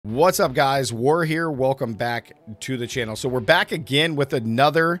What's up, guys? War here. Welcome back to the channel. So we're back again with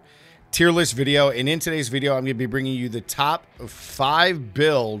another tier list video, and in today's video I'm going to be bringing you the top 5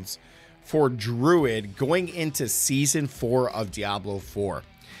 builds for Druid going into season 4 of Diablo 4.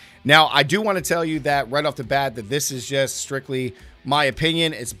 Now, I do want to tell you that right off the bat that this is just strictly my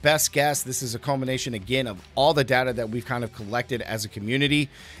opinion. It's best guess. This is a culmination again of all the data that we've kind of collected as a community,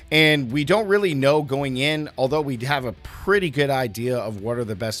 and we don't really know going in, although we have a pretty good idea of what are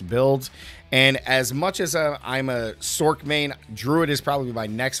the best builds. And as much as I'm a Sorc main, Druid is probably my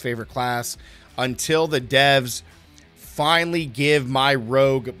next favorite class until the devs finally give my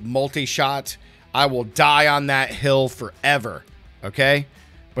rogue multi-shot. I will die on that hill forever, okay?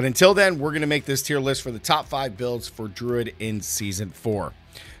 But until then, we're going to make this tier list for the top 5 builds for Druid in Season 4.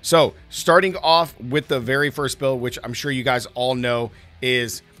 So, starting off with the very first build, which I'm sure you guys all know,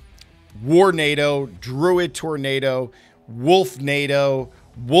 is Warnado, Druid Tornado, Wolfnado,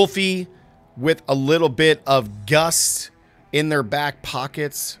 Wolfie with a little bit of gust in their back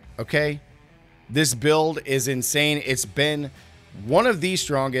pockets, okay? This build is insane. It's been one of the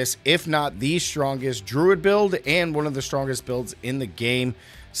strongest, if not the strongest, Druid build and one of the strongest builds in the game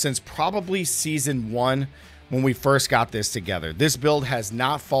since probably Season 1 when we first got this together. This build has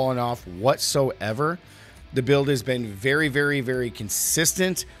not fallen off whatsoever. The build has been very, very, very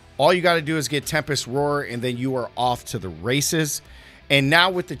consistent. All you got to do is get Tempest Roar and then you are off to the races. And now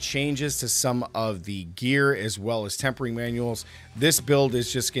with the changes to some of the gear as well as tempering manuals, this build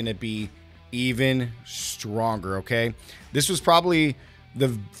is just going to be even stronger, okay? This was probably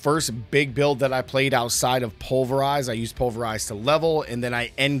the first big build that I played outside of Pulverize. I used Pulverize to level, and then I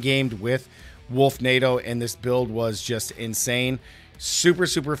endgamed with Wolfnado, and this build was just insane. Super,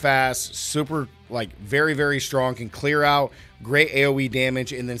 super fast, super, like, very, very strong, can clear out, great AoE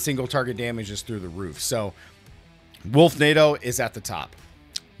damage, and then single target damage is through the roof. So, Wolfnado is at the top.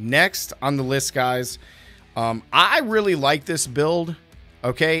 Next on the list, guys, I really like this build,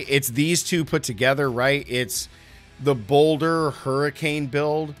 okay? It's these two put together, right? It's the Boulder Hurricane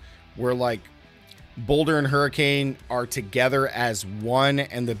build where like Boulder and Hurricane are together as one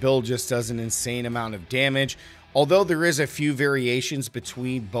and the build just does an insane amount of damage. Although there is a few variations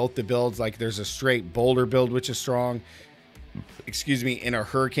between both the builds, like there's a straight Boulder build which is strong, excuse me, and a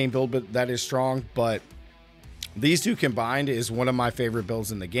Hurricane build that is strong, but these two combined is one of my favorite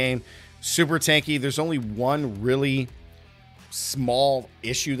builds in the game. Super tanky. There's only one really small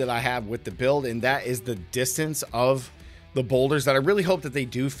issue that I have with the build, and that is the distance of the boulders that I really hope that they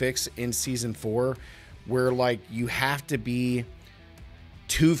do fix in Season 4, where like you have to be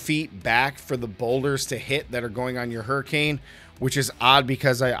 2 feet back for the boulders to hit that are going on your Hurricane, which is odd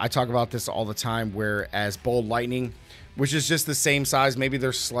because I talk about this all the time, whereas Bolt Lightning, which is just the same size, maybe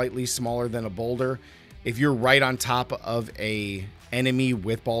they're slightly smaller than a boulder, if you're right on top of a enemy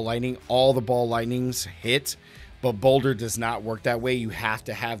with Ball Lightning, all the Ball Lightnings hit. But Boulder does not work that way. You have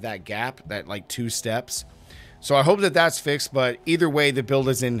to have that gap, that like 2 steps. So I hope that that's fixed, but either way, the build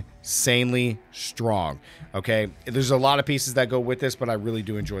is insanely strong, okay? There's a lot of pieces that go with this, but I really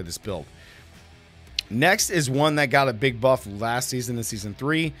do enjoy this build. Next is one that got a big buff last season in Season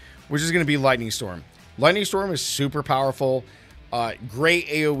 3, which is going to be Lightning Storm. Lightning Storm is super powerful. Great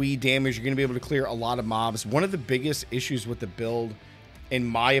AoE damage. You're going to be able to clear a lot of mobs. One of the biggest issues with the build, in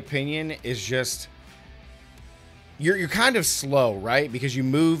my opinion, is just you're kind of slow, right? Because you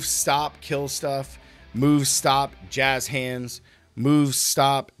move, stop, kill stuff, move, stop, jazz hands, move,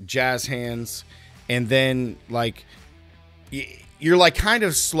 stop, jazz hands, and then like you're like kind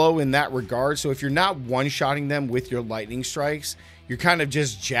of slow in that regard. So if you're not one-shotting them with your lightning strikes, you're kind of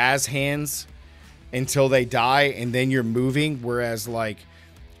just jazz hands until they die, and then you're moving. Whereas like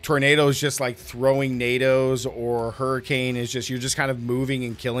Tornado is just like throwing nados, or Hurricane is just, you're just kind of moving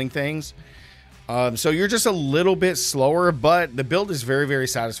and killing things. So you're just a little bit slower, but the build is very, very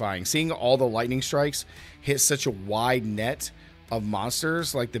satisfying. Seeing all the lightning strikes hit such a wide net of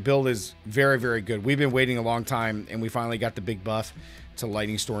monsters, like the build is very, very good. We've been waiting a long time, and we finally got the big buff to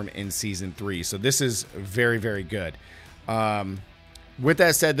Lightning Storm in Season 3. So this is very, very good. With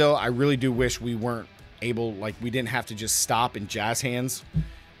that said, though, I really do wish we weren't able, like we didn't have to just stop and jazz hands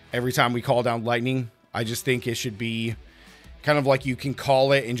every time we call down lightning. I just think it should be kind of like you can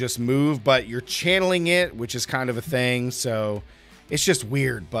call it and just move, but you're channeling it, which is kind of a thing. So it's just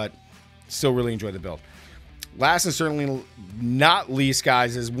weird, but still really enjoy the build. Last and certainly not least,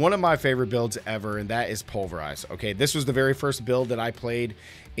 guys, is one of my favorite builds ever, and that is Pulverize. Okay, this was the very first build that I played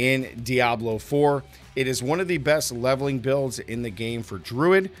in Diablo 4. It is one of the best leveling builds in the game for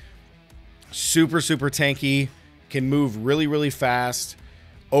Druid. Super, super tanky, can move really, really fast.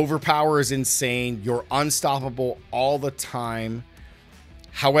 Overpower is insane. You're unstoppable all the time.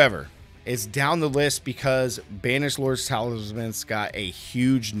 However, it's down the list because Banished Lord's Talisman's got a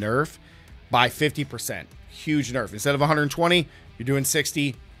huge nerf by 50%. Huge nerf. Instead of 120, you're doing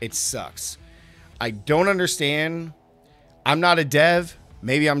 60. It sucks. I don't understand. I'm not a dev.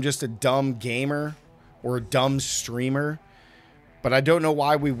 Maybe I'm just a dumb gamer or a dumb streamer. But I don't know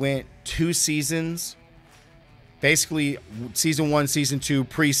why we went 2 seasons. Basically, season 1, season 2,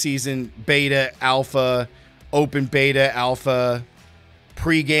 preseason, beta, alpha, open beta, alpha,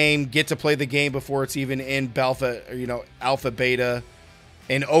 pre-game, get to play the game before it's even in alpha, alpha, beta,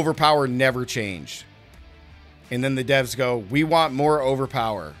 and overpower never changed. And then the devs go, we want more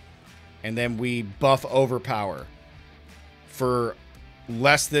overpower. And then we buff overpower for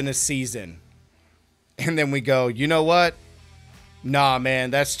less than a season. And then we go, you know what? Nah,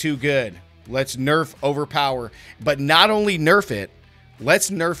 man, that's too good. Let's nerf overpower. But not only nerf it, let's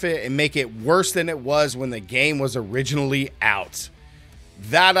nerf it and make it worse than it was when the game was originally out.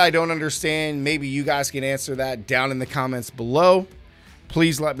 That I don't understand. Maybe you guys can answer that down in the comments below.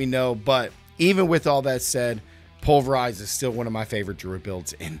 Please let me know. But even with all that said, Pulverize is still one of my favorite Druid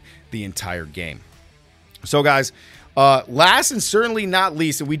builds in the entire game. So guys, last and certainly not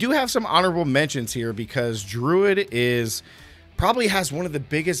least, and we do have some honorable mentions here because Druid probably has one of the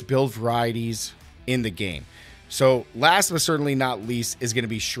biggest build varieties in the game. So last but certainly not least is going to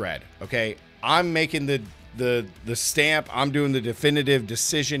be Shred. Okay, I'm making the stamp. I'm doing the definitive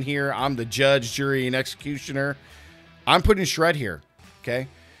decision here. I'm the judge, jury, and executioner. I'm putting Shred here. Okay,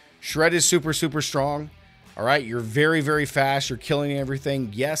 Shred is super, super strong. All right, you're very, very fast. You're killing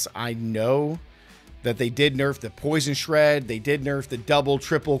everything. Yes, I know that they did nerf the poison shred. They did nerf the double,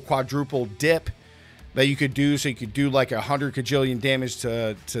 triple, quadruple dip that you could do. So you could do like 100 kajillion damage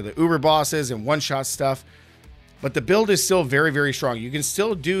to the uber bosses and one-shot stuff. But the build is still very, very strong. You can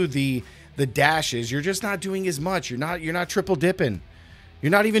still do the dashes. You're just not doing as much. You're not triple dipping.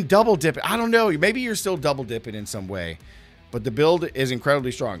 You're not even double dipping. I don't know. Maybe you're still double dipping in some way. But the build is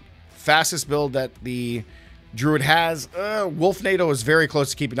incredibly strong. Fastest build that the Druid has. Wolfnado is very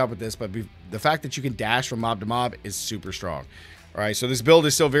close to keeping up with this, but the fact that you can dash from mob to mob is super strong. All right, so this build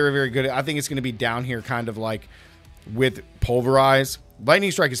is still very, very good. I think it's going to be down here kind of like with Pulverize.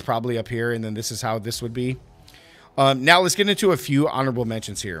 Lightning Strike is probably up here, and then this is how this would be. Now let's get into a few honorable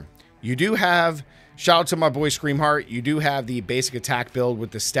mentions here. You do have, shout out to my boy Screamheart, you do have the basic attack build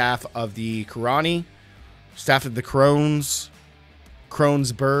with the Staff of the Kurani, Staff of the Crones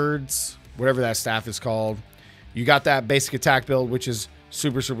Birds, whatever that staff is called. You got that basic attack build, which is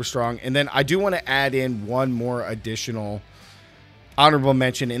super, super strong. And then I do want to add in one more additional honorable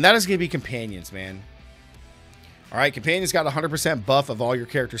mention, and that is going to be Companions, man. All right, Companions got 100% buff of all your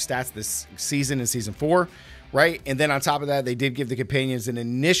character stats this season in Season 4, right? And then on top of that, they did give the Companions an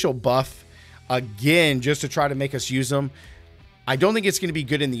initial buff, again, just to try to make us use them. I don't think it's going to be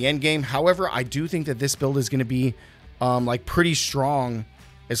good in the end game. However, I do think that this build is going to be like pretty strong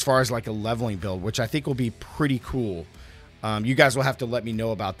as far as like a leveling build, which I think will be pretty cool. You guys will have to let me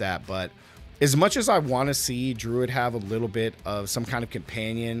know about that. But as much as I want to see Druid have a little bit of some kind of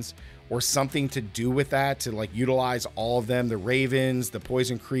companions or something to do with that, to like utilize all of them, the ravens, the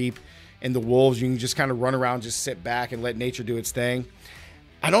poison creep, and the wolves, you can just kind of run around, just sit back and let nature do its thing.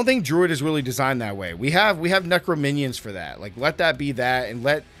 I don't think Druid is really designed that way. We have necro minions for that. Like, let that be that, and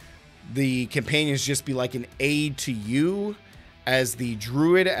let the companions just be like an aid to you as the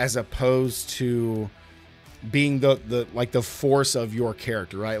Druid, as opposed to being the force of your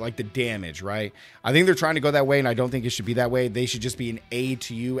character, right? Like the damage, right? I think they're trying to go that way, and I don't think it should be that way. They should just be an aid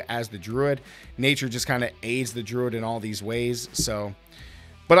to you as the Druid. Nature just kind of aids the Druid in all these ways. So,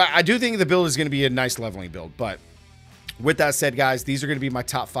 but I do think the build is going to be a nice leveling build. But with that said, guys, these are going to be my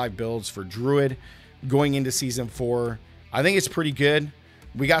top 5 builds for Druid going into Season 4. I think it's pretty good.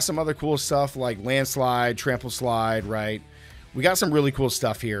 We got some other cool stuff like Landslide, Trample Slide, right? We got some really cool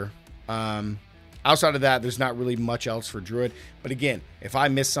stuff here. Outside of that, there's not really much else for Druid. But again, if I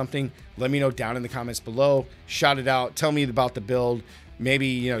missed something, let me know down in the comments below. Shout it out. Tell me about the build. Maybe,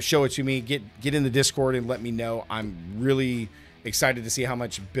 you know, show it to me. Get in the Discord and let me know. I'm really excited to see how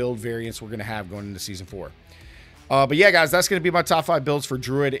much build variance we're going to have going into Season 4. But yeah, guys, that's going to be my top 5 builds for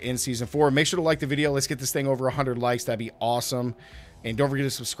Druid in Season 4. Make sure to like the video. Let's get this thing over 100 likes. That'd be awesome. And don't forget to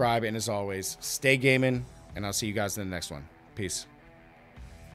subscribe. And as always, stay gaming. And I'll see you guys in the next one. Peace.